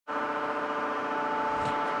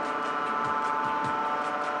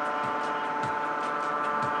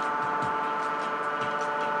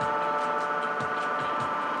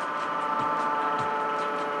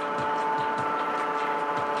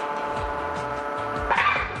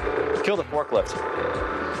Kill the forklift.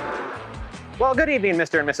 Well, good evening,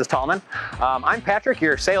 Mr. and Mrs. Tallman. I'm Patrick,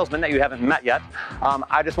 your salesman that you haven't met yet.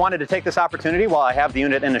 I just wanted to take this opportunity while I have the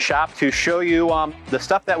unit in the shop to show you the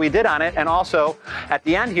stuff that we did on it, and also at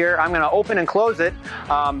the end here, I'm going to open and close it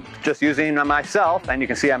just using myself, and you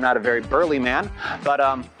can see I'm not a very burly man, but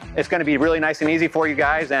it's going to be really nice and easy for you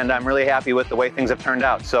guys, and I'm really happy with the way things have turned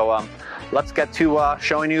out. So let's get to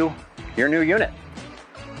showing you your new unit.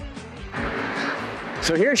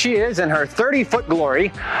 So here she is in her 30-foot glory.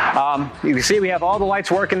 You can see we have all the lights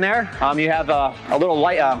working there. You have a little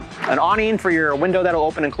light, an awning for your window that'll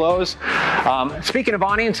open and close. Speaking of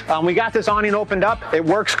awnings, we got this awning opened up. It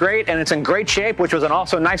works great and it's in great shape, which was an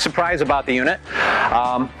also nice surprise about the unit.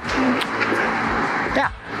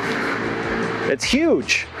 Yeah. It's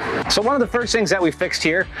huge. So one of the first things that we fixed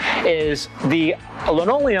here is the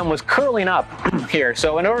linoleum was curling up here.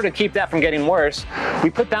 So in order to keep that from getting worse, we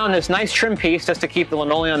put down this nice trim piece just to keep the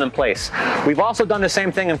linoleum in place. We've also done the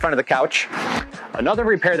same thing in front of the couch. Another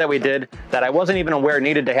repair that we did that I wasn't even aware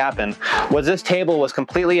needed to happen was this table was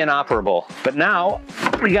completely inoperable. But now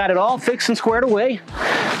we got it all fixed and squared away.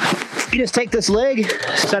 You just take this leg,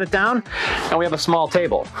 set it down, and we have a small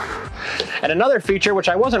table. And another feature, which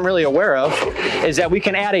I wasn't really aware of, is that we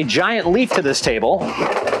can add a giant leaf to this table,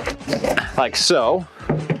 like so.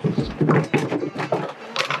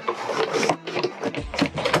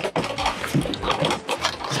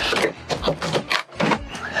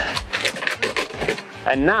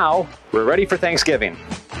 And now, we're ready for Thanksgiving.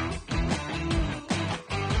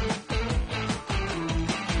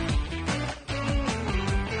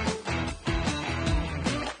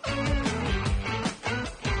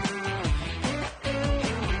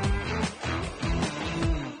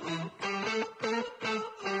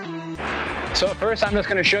 So at first, I'm just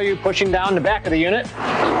going to show you pushing down the back of the unit.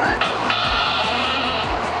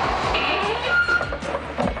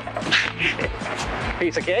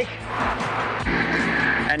 Piece of cake.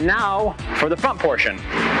 And now for the front portion.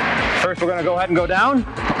 First, we're going to go ahead and go down.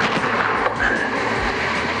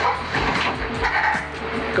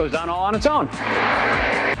 Goes down all on its own.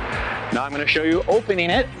 Now I'm going to show you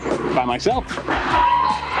opening it by myself.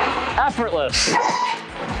 Effortless.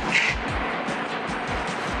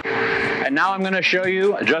 And now I'm going to show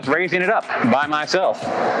you just raising it up by myself.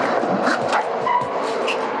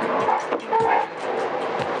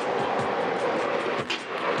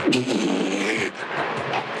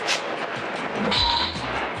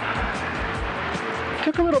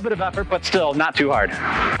 Took a little bit of effort, but still not too hard.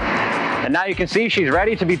 And now you can see she's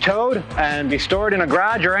ready to be towed and be stored in a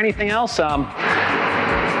garage or anything else.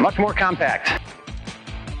 Much more compact.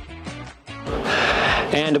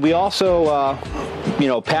 And we also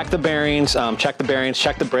pack the bearings, check the bearings,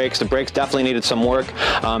 check the brakes. The brakes definitely needed some work.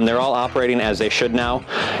 They're all operating as they should now.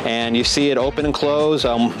 And you see it open and close,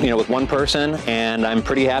 with one person, and I'm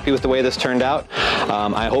pretty happy with the way this turned out.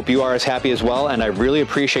 I hope you are as happy as well, and I really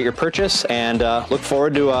appreciate your purchase, and look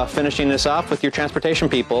forward to finishing this off with your transportation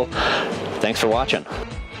people. Thanks for watching.